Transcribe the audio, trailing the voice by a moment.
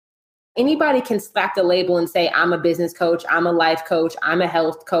Anybody can slap the label and say, I'm a business coach, I'm a life coach, I'm a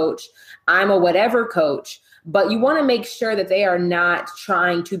health coach, I'm a whatever coach. But you want to make sure that they are not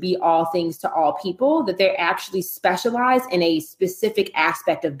trying to be all things to all people, that they're actually specialized in a specific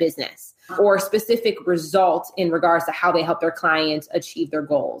aspect of business or specific results in regards to how they help their clients achieve their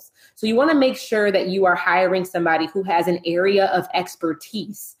goals. So you want to make sure that you are hiring somebody who has an area of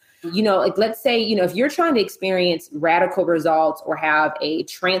expertise. Like let's say, if you're trying to experience radical results or have a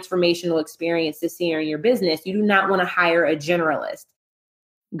transformational experience this year in your business, you do not want to hire a generalist.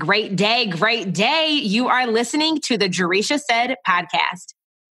 Great day, great day. You are listening to the Jerisha Said podcast.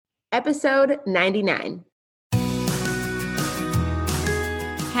 Episode 99.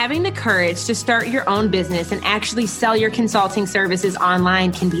 Having the courage to start your own business and actually sell your consulting services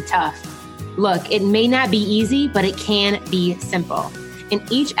online can be tough. Look, it may not be easy, but it can be simple. In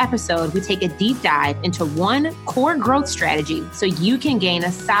each episode, we take a deep dive into one core growth strategy so you can gain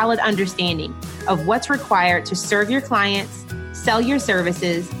a solid understanding of what's required to serve your clients, sell your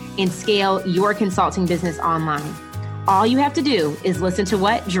services, and scale your consulting business online. All you have to do is listen to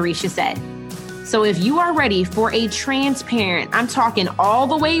what Jerisha said. So if you are ready for a transparent, I'm talking all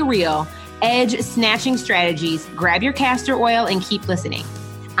the way real, edge-snatching strategies, grab your castor oil and keep listening.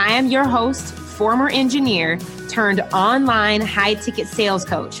 I am your host, former engineer turned online high-ticket sales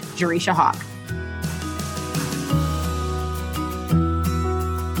coach, Jerisha Hawk.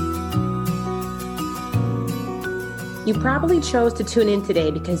 You probably chose to tune in today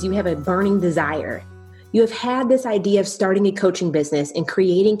because you have a burning desire. You have had this idea of starting a coaching business and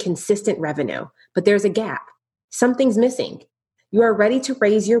creating consistent revenue, but there's a gap. Something's missing. You are ready to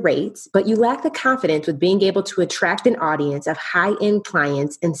raise your rates, but you lack the confidence with being able to attract an audience of high-end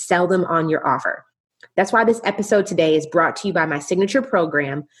clients and sell them on your offer. That's why this episode today is brought to you by my signature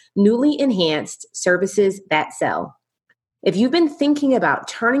program, Newly Enhanced Services That Sell. If you've been thinking about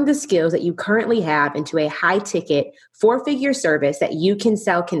turning the skills that you currently have into a high-ticket, 4-figure service that you can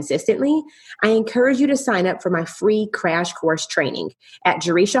sell consistently, I encourage you to sign up for my free crash course training at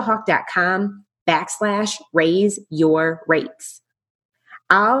jerishahawk.com/raise your rates.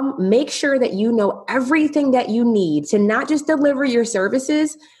 I'll make sure that you know everything that you need to not just deliver your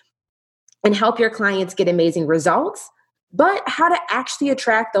services and help your clients get amazing results, but how to actually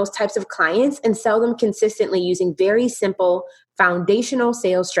attract those types of clients and sell them consistently using very simple foundational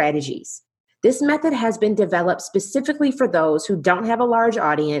sales strategies. This method has been developed specifically for those who don't have a large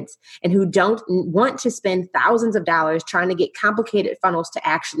audience and who don't want to spend thousands of dollars trying to get complicated funnels to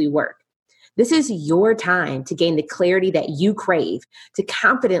actually work. This is your time to gain the clarity that you crave to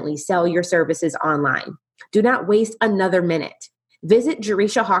confidently sell your services online. Do not waste another minute. Visit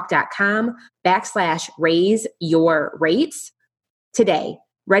jerishahawk.com/raise your rates today.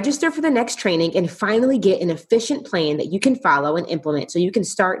 Register for the next training and finally get an efficient plan that you can follow and implement so you can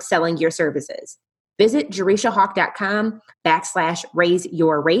start selling your services. Visit jerishahawk.com/raise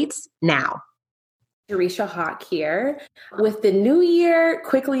your rates now. Jerisha Hawk here. With the new year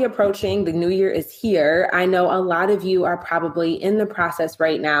quickly approaching, the new year is here. I know a lot of you are probably in the process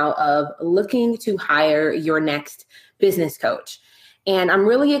right now of looking to hire your next business coach. And I'm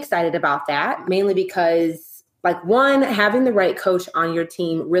really excited about that, mainly because, one, having the right coach on your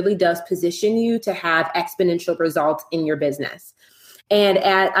team really does position you to have exponential results in your business. And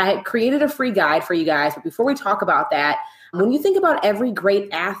I created a free guide for you guys. But before we talk about that, when you think about every great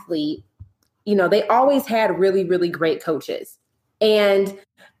athlete, they always had really, really great coaches. And,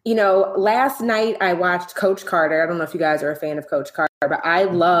 last night I watched Coach Carter. I don't know if you guys are a fan of Coach Carter, but I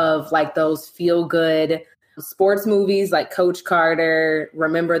love those feel-good sports movies like Coach Carter,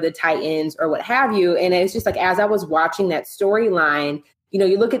 Remember the Titans, or what have you. And it's just as I was watching that storyline,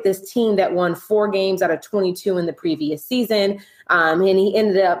 you look at this team that won 4 games out of 22 in the previous season, and he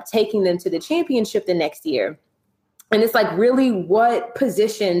ended up taking them to the championship the next year. And it's really what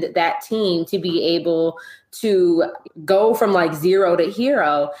positioned that team to be able to go from 0 to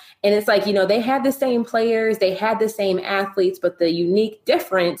hero. And it's they had the same players, they had the same athletes, but the unique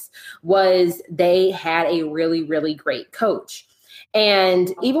difference was they had a really, really great coach.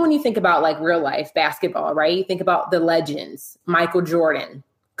 And even when you think about real life basketball, right? You think about the legends, Michael Jordan,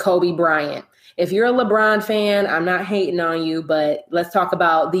 Kobe Bryant. If you're a LeBron fan, I'm not hating on you, but let's talk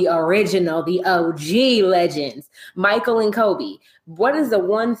about the original, the OG legends, Michael and Kobe. What is the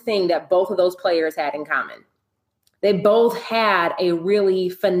one thing that both of those players had in common? They both had a really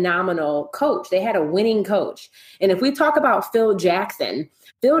phenomenal coach. They had a winning coach. And if we talk about Phil Jackson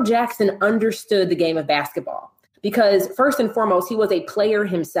understood the game of basketball. Because first and foremost, he was a player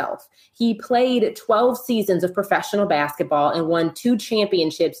himself. He played 12 seasons of professional basketball and won 2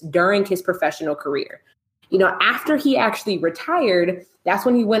 championships during his professional career. After he actually retired, that's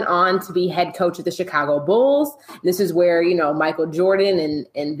when he went on to be head coach of the Chicago Bulls. This is where, Michael Jordan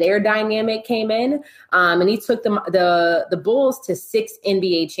and their dynamic came in. And he took the Bulls to 6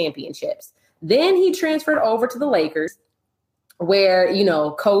 NBA championships. Then he transferred over to the Lakers, where,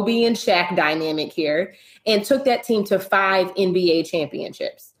 Kobe and Shaq dynamic here, and took that team to 5 NBA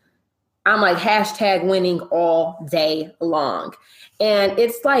championships. I'm like, hashtag winning all day long. And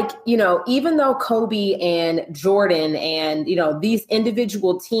it's like, even though Kobe and Jordan and, these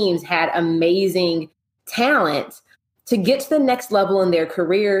individual teams had amazing talent, to get to the next level in their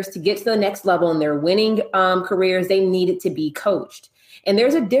careers, to get to the next level in their winning careers, they needed to be coached. And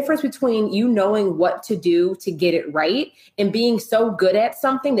there's a difference between you knowing what to do to get it right and being so good at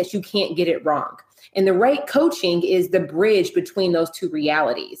something that you can't get it wrong. And the right coaching is the bridge between those two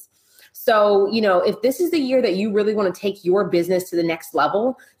realities. So, if this is the year that you really want to take your business to the next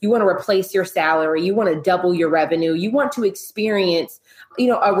level, you want to replace your salary, you want to double your revenue, you want to experience,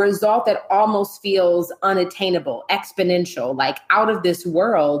 a result that almost feels unattainable, exponential, like out of this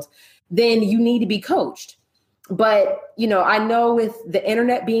world, then you need to be coached. But, I know with the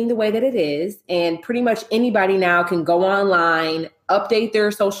internet being the way that it is, and pretty much anybody now can go online, update their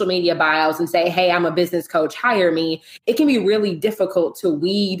social media bios and say, hey, I'm a business coach, hire me. It can be really difficult to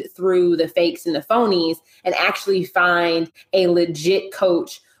weed through the fakes and the phonies and actually find a legit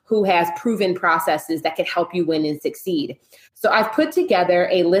coach who has proven processes that can help you win and succeed. So I've put together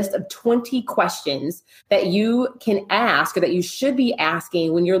a list of 20 questions that you can ask or that you should be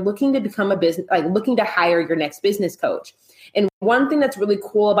asking when you're looking to become looking to hire your next business coach. And one thing that's really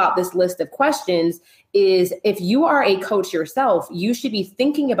cool about this list of questions is if you are a coach yourself, you should be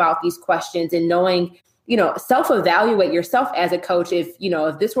thinking about these questions and knowing, self-evaluate yourself as a coach. If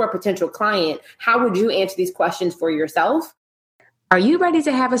this were a potential client, how would you answer these questions for yourself? Are you ready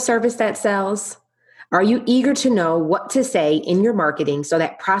to have a service that sells? Are you eager to know what to say in your marketing so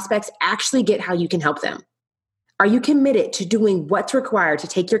that prospects actually get how you can help them? Are you committed to doing what's required to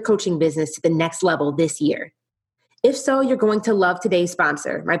take your coaching business to the next level this year? If so, you're going to love today's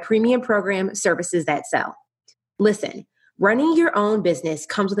sponsor, my premium program, Services That Sell. Listen, running your own business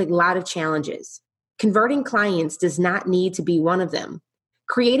comes with a lot of challenges. Converting clients does not need to be one of them.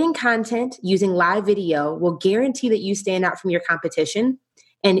 Creating content using live video will guarantee that you stand out from your competition,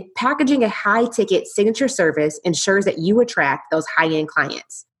 and packaging a high-ticket signature service ensures that you attract those high-end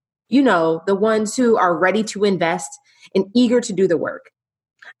clients. The ones who are ready to invest and eager to do the work.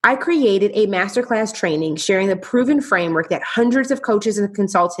 I created a masterclass training sharing the proven framework that hundreds of coaches and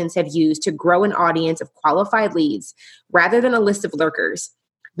consultants have used to grow an audience of qualified leads rather than a list of lurkers.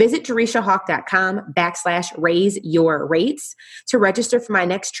 Visit JerishaHawk.com/raise your rates to register for my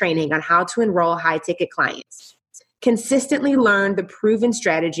next training on how to enroll high-ticket clients. Consistently learn the proven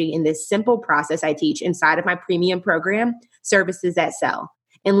strategy in this simple process I teach inside of my premium program, Services That Sell.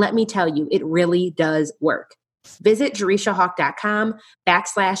 And let me tell you, it really does work. Visit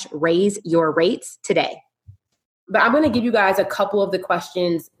JerishaHawk.com/raise your rates today. But I'm going to give you guys a couple of the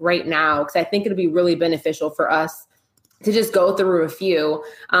questions right now because I think it'll be really beneficial for us to just go through a few.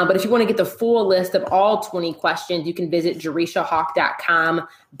 But if you want to get the full list of all 20 questions, you can visit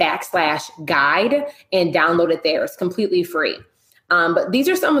JerishaHawk.com/guide and download it there. It's completely free. But these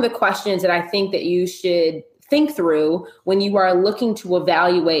are some of the questions that I think that you should think through when you are looking to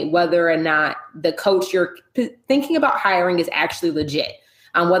evaluate whether or not the coach you're thinking about hiring is actually legit,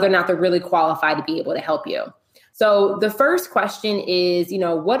 whether or not they're really qualified to be able to help you. So the first question is,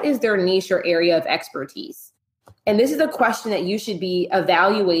 what is their niche or area of expertise? And this is a question that you should be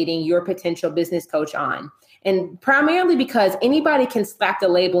evaluating your potential business coach on. And primarily because anybody can slap the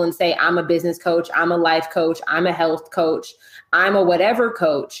label and say, I'm a business coach, I'm a life coach, I'm a health coach, I'm a whatever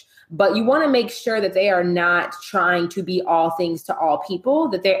coach. But you want to make sure that they are not trying to be all things to all people,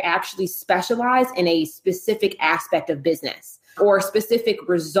 that they're actually specialized in a specific aspect of business or a specific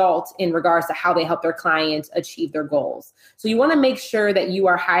result in regards to how they help their clients achieve their goals. So you want to make sure that you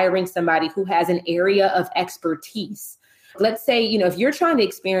are hiring somebody who has an area of expertise. Let's say, if you're trying to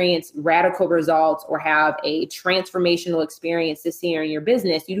experience radical results or have a transformational experience this year in your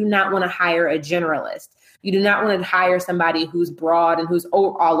business, you do not want to hire a generalist. You do not want to hire somebody who's broad and who's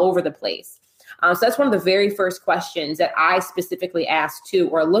all over the place. So that's one of the very first questions that I specifically ask to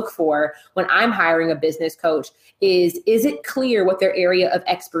or look for when I'm hiring a business coach is it clear what their area of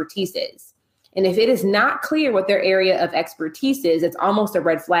expertise is? And if it is not clear what their area of expertise is, it's almost a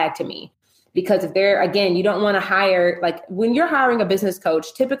red flag to me. Because if you don't want to hire, when you're hiring a business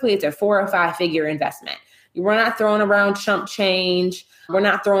coach, typically it's a 4 or 5 figure investment. We're not throwing around chump change. We're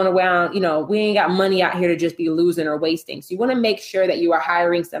not throwing around, we ain't got money out here to just be losing or wasting. So you want to make sure that you are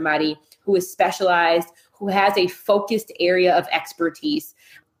hiring somebody who is specialized, who has a focused area of expertise.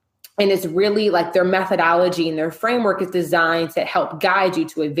 And it's really like their methodology and their framework is designed to help guide you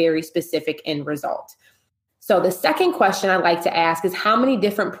to a very specific end result. So the second question I like to ask is, how many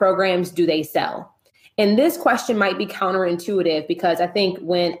different programs do they sell? And this question might be counterintuitive because I think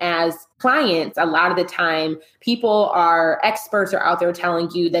when as clients, a lot of the time experts are out there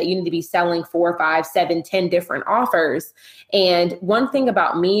telling you that you need to be selling 4, 5, 7, 10 different offers. And one thing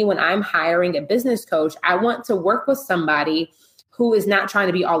about me, when I'm hiring a business coach, I want to work with somebody who is not trying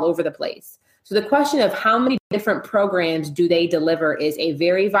to be all over the place. So the question of how many different programs do they deliver is a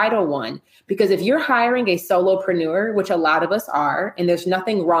very vital one, because if you're hiring a solopreneur, which a lot of us are, and there's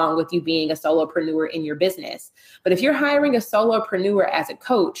nothing wrong with you being a solopreneur in your business, but if you're hiring a solopreneur as a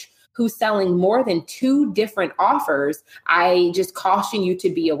coach who's selling more than 2 different offers, I just caution you to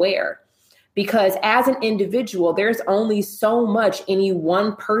be aware. Because as an individual, there's only so much any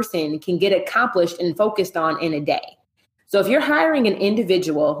one person can get accomplished and focused on in a day. So if you're hiring an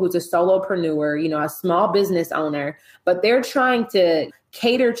individual who's a solopreneur, a small business owner, but they're trying to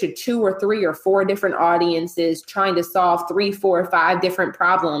cater to 2 or 3 or 4 different audiences, trying to solve 3, 4, 5 different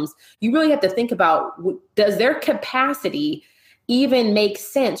problems, you really have to think about, does their capacity even make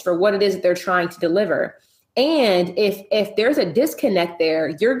sense for what it is that they're trying to deliver? And if there's a disconnect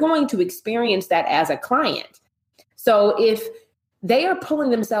there, you're going to experience that as a client. So if they are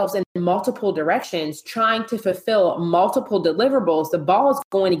pulling themselves in multiple directions, trying to fulfill multiple deliverables, the ball is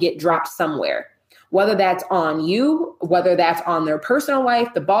going to get dropped somewhere. Whether that's on you, whether that's on their personal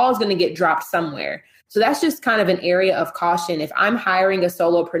life, the ball is going to get dropped somewhere. So that's just kind of an area of caution. If I'm hiring a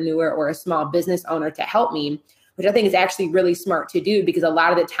solopreneur or a small business owner to help me, which I think is actually really smart to do, because a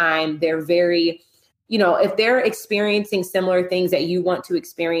lot of the time they're very, if they're experiencing similar things that you want to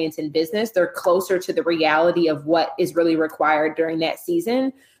experience in business, they're closer to the reality of what is really required during that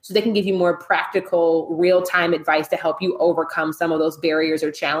season. So they can give you more practical, real-time advice to help you overcome some of those barriers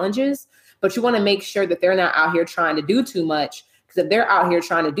or challenges. But you want to make sure that they're not out here trying to do too much, because if they're out here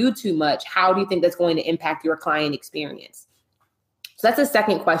trying to do too much, how do you think that's going to impact your client experience? So that's the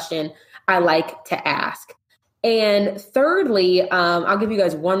second question I like to ask. And thirdly, I'll give you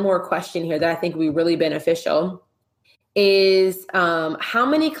guys one more question here that I think will be really beneficial, is how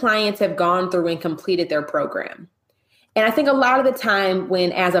many clients have gone through and completed their program? And I think a lot of the time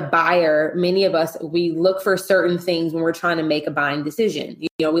when, as a buyer, many of us, we look for certain things when we're trying to make a buying decision.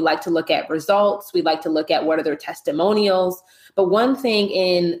 We like to look at results. We like to look at what are their testimonials. But one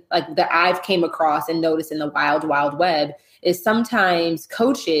thing that I've came across and noticed in the wild, wild web is sometimes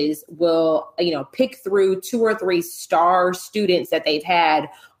coaches will, pick through 2 or 3 star students that they've had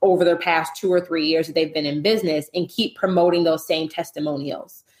over their past 2 or 3 years that they've been in business and keep promoting those same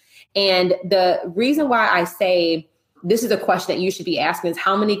testimonials. And the reason why I say this is a question that you should be asking is,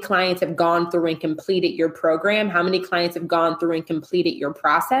 how many clients have gone through and completed your program? How many clients have gone through and completed your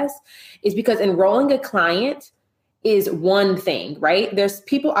process? Is because enrolling a client is one thing, right? There's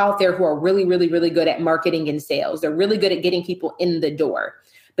people out there who are really, really, really good at marketing and sales. They're really good at getting people in the door.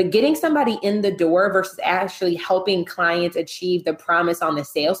 But getting somebody in the door versus actually helping clients achieve the promise on the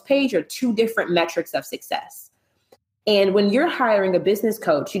sales page are 2 different metrics of success. And when you're hiring a business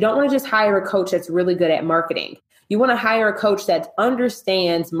coach, you don't want to just hire a coach that's really good at marketing. You want to hire a coach that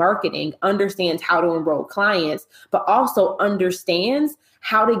understands marketing, understands how to enroll clients, but also understands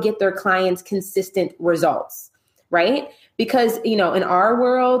how to get their clients consistent results, right? Because, in our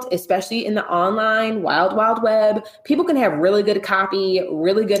world, especially in the online wild, wild web, people can have really good copy,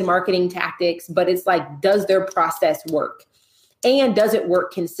 really good marketing tactics, but it's like, does their process work? And does it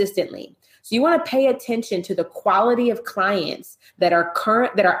work consistently? So you want to pay attention to the quality of clients that are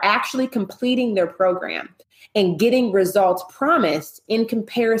actually completing their program and getting results promised in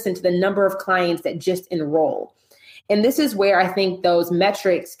comparison to the number of clients that just enroll. And this is where I think those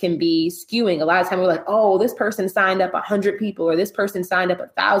metrics can be skewing. A lot of times we're like, oh, this person signed up 100 people or this person signed up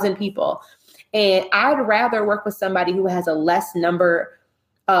 1,000 people. And I'd rather work with somebody who has a less number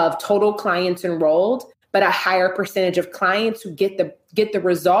of total clients enrolled, but a higher percentage of clients who get the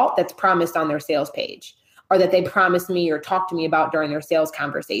result that's promised on their sales page, or that they promised me or talked to me about during their sales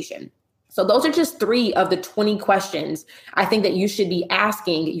conversation. So those are just 3 of the 20 questions I think that you should be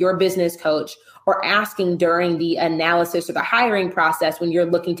asking your business coach, or asking during the analysis or the hiring process when you're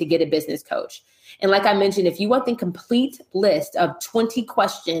looking to get a business coach. And like I mentioned, if you want the complete list of 20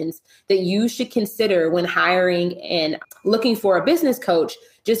 questions that you should consider when hiring and looking for a business coach,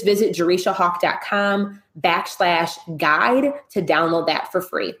 just visit JarishaHawk.com/guide to download that for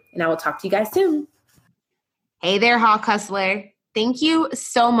free. And I will talk to you guys soon. Hey there, Hawk Hustler. Thank you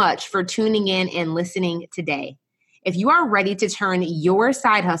so much for tuning in and listening today. If you are ready to turn your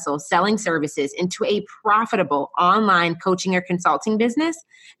side hustle selling services into a profitable online coaching or consulting business,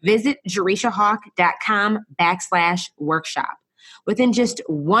 visit jerishahawk.com/workshop. Within just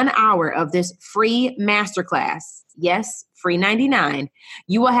 1 hour of this free masterclass, yes, free 99,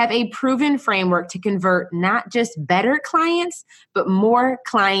 you will have a proven framework to convert not just better clients, but more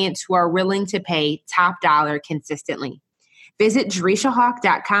clients who are willing to pay top dollar consistently. Visit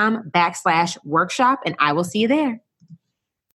jerishahawk.com/workshop, and I will see you there.